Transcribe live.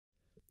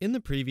In the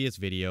previous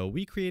video,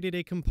 we created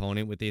a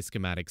component with a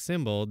schematic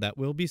symbol that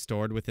will be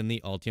stored within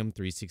the Altium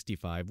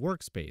 365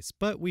 workspace,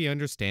 but we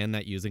understand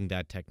that using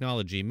that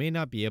technology may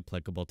not be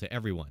applicable to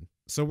everyone.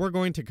 So we're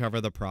going to cover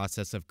the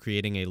process of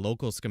creating a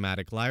local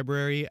schematic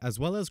library as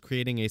well as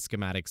creating a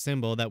schematic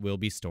symbol that will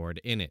be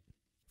stored in it.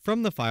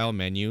 From the File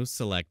menu,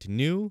 select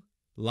New,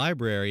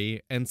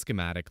 Library, and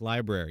Schematic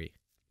Library.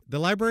 The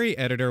library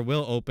editor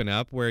will open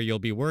up where you'll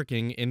be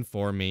working in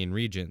 4 main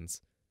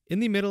regions. In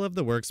the middle of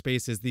the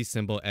workspace is the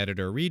Symbol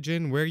Editor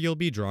region where you'll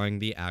be drawing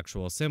the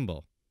actual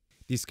symbol.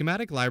 The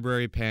Schematic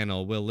Library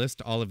panel will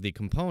list all of the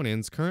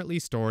components currently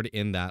stored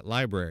in that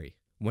library.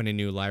 When a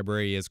new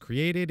library is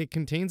created, it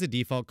contains a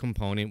default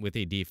component with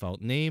a default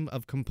name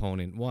of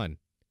Component 1.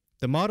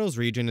 The Models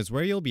region is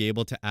where you'll be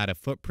able to add a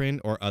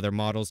footprint or other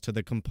models to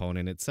the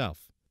component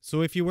itself.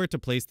 So if you were to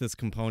place this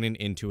component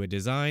into a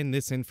design,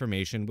 this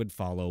information would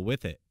follow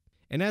with it.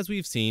 And as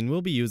we've seen,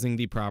 we'll be using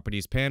the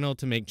Properties panel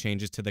to make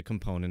changes to the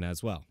component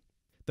as well.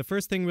 The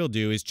first thing we'll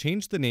do is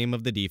change the name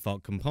of the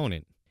default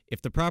component.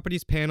 If the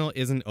Properties panel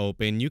isn't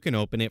open, you can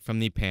open it from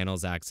the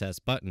Panel's Access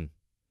button.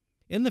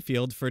 In the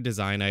field for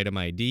Design Item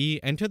ID,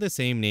 enter the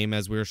same name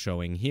as we're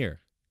showing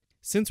here.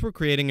 Since we're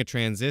creating a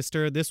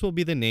transistor, this will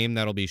be the name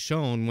that'll be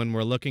shown when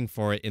we're looking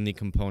for it in the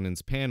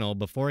Components panel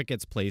before it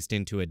gets placed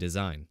into a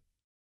design.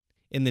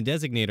 In the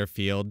Designator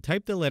field,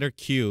 type the letter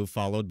Q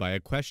followed by a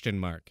question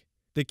mark.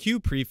 The Q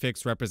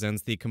prefix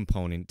represents the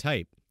component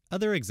type.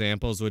 Other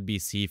examples would be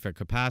C for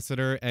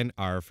capacitor and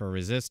R for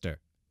resistor.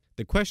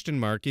 The question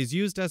mark is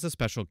used as a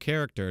special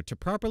character to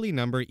properly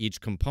number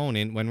each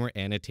component when we're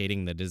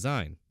annotating the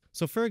design.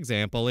 So for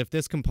example, if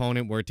this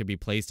component were to be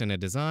placed in a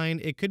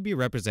design, it could be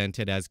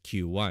represented as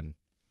Q1.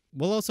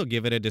 We'll also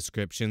give it a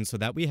description so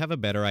that we have a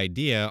better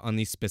idea on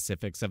the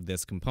specifics of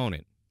this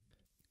component.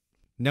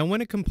 Now,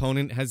 when a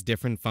component has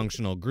different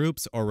functional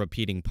groups or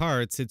repeating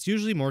parts, it's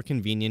usually more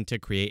convenient to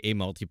create a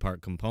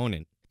multi-part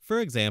component. For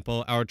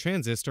example, our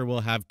transistor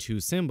will have 2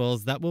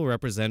 symbols that will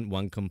represent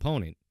one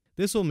component.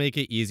 This will make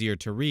it easier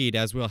to read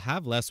as we'll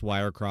have less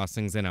wire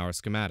crossings in our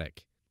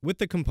schematic. With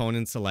the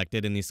component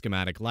selected in the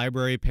Schematic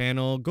Library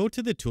panel, go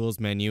to the Tools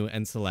menu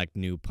and select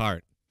New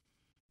Part.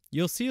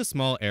 You'll see a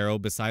small arrow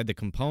beside the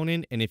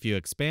component, and if you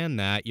expand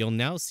that, you'll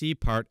now see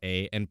Part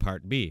A and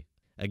Part B.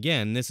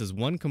 Again, this is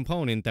one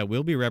component that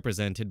will be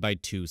represented by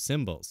 2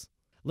 symbols.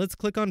 Let's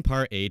click on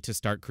Part A to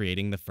start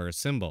creating the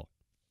first symbol.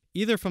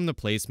 Either from the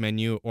Place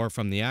menu or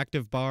from the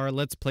Active bar,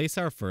 let's place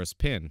our first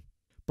pin.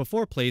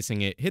 Before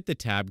placing it, hit the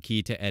Tab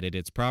key to edit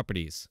its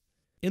properties.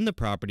 In the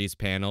Properties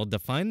panel,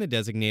 define the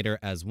designator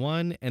as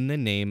 1 and the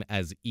name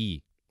as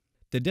E.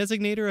 The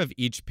designator of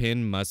each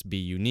pin must be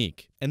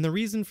unique, and the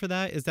reason for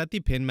that is that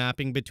the pin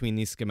mapping between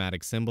the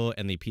schematic symbol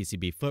and the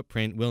PCB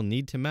footprint will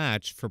need to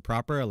match for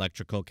proper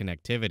electrical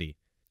connectivity.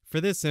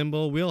 For this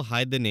symbol, we'll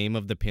hide the name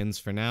of the pins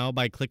for now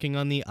by clicking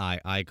on the eye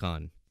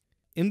icon.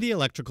 In the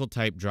electrical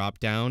type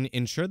drop-down,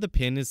 ensure the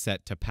pin is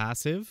set to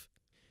passive.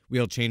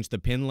 We'll change the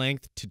pin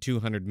length to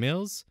 200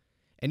 mils,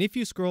 and if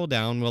you scroll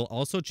down, we'll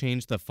also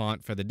change the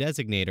font for the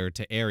designator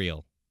to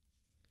Arial.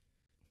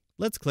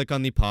 Let's click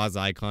on the pause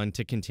icon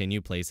to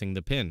continue placing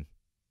the pin.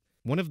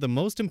 One of the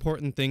most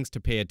important things to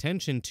pay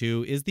attention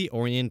to is the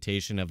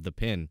orientation of the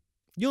pin.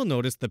 You'll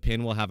notice the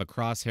pin will have a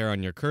crosshair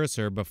on your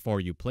cursor before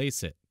you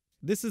place it.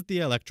 This is the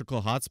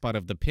electrical hotspot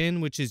of the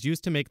pin, which is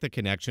used to make the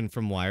connection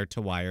from wire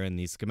to wire in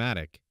the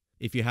schematic.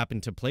 If you happen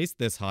to place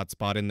this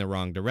hotspot in the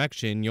wrong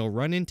direction, you'll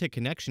run into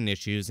connection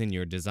issues in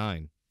your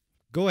design.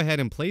 Go ahead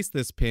and place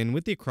this pin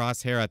with the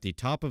crosshair at the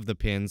top of the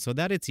pin so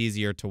that it's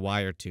easier to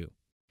wire to.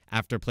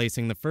 After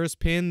placing the first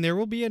pin, there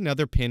will be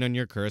another pin on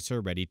your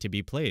cursor ready to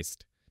be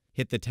placed.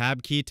 Hit the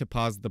Tab key to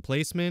pause the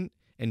placement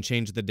and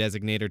change the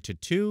designator to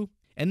 2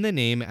 and the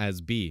name as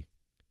B.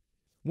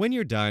 When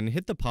you're done,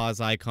 hit the pause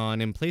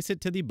icon and place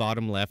it to the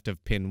bottom left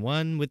of pin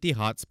 1 with the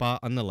hotspot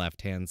on the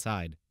left-hand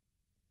side.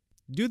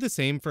 Do the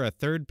same for a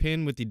third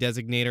pin with the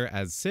designator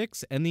as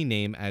 6 and the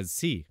name as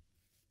C.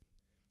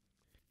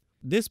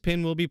 This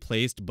pin will be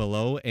placed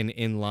below and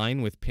in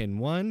line with pin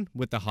 1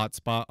 with the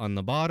hotspot on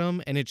the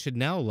bottom, and it should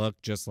now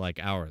look just like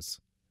ours.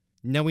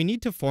 Now we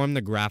need to form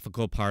the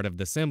graphical part of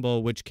the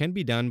symbol, which can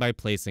be done by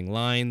placing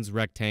lines,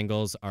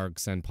 rectangles,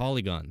 arcs, and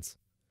polygons.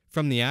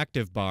 From the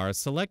Active bar,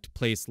 select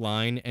Place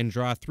Line and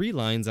draw 3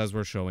 lines as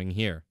we're showing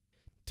here.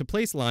 To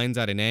place lines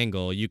at an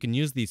angle, you can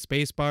use the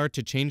spacebar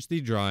to change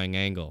the drawing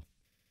angle.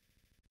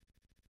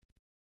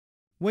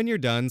 When you're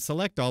done,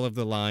 select all of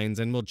the lines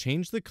and we'll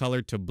change the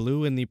color to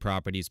blue in the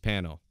Properties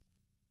panel.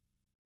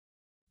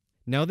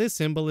 Now this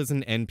symbol is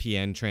an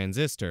NPN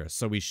transistor,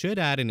 so we should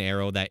add an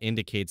arrow that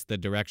indicates the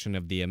direction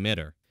of the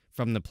emitter.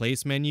 From the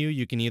Place menu,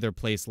 you can either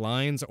place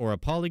lines or a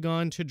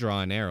polygon to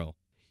draw an arrow.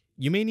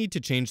 You may need to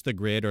change the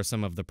grid or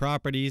some of the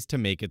properties to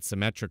make it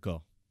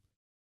symmetrical.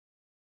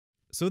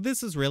 So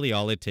this is really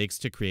all it takes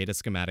to create a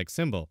schematic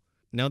symbol.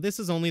 Now this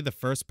is only the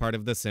first part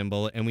of the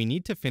symbol, and we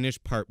need to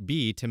finish part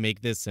B to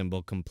make this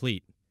symbol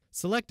complete.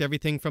 Select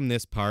everything from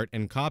this part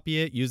and copy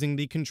it using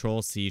the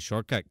Ctrl+C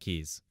shortcut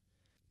keys.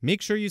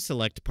 Make sure you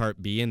select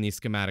part B in the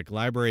Schematic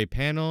Library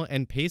panel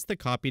and paste the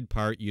copied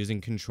part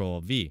using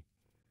Ctrl+V.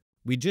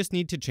 We just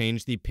need to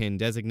change the pin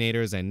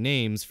designators and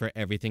names for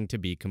everything to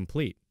be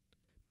complete.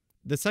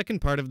 The second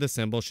part of the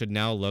symbol should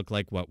now look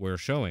like what we're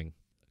showing.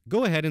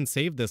 Go ahead and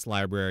save this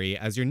library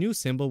as your new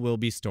symbol will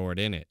be stored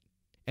in it.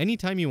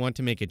 Anytime you want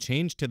to make a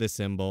change to the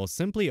symbol,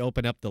 simply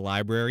open up the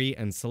library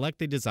and select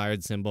the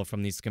desired symbol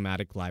from the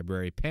Schematic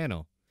Library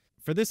panel.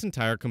 For this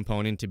entire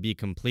component to be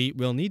complete,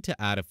 we'll need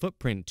to add a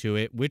footprint to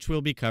it, which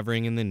we'll be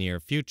covering in the near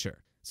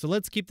future. So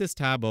let's keep this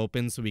tab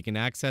open so we can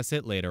access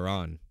it later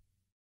on.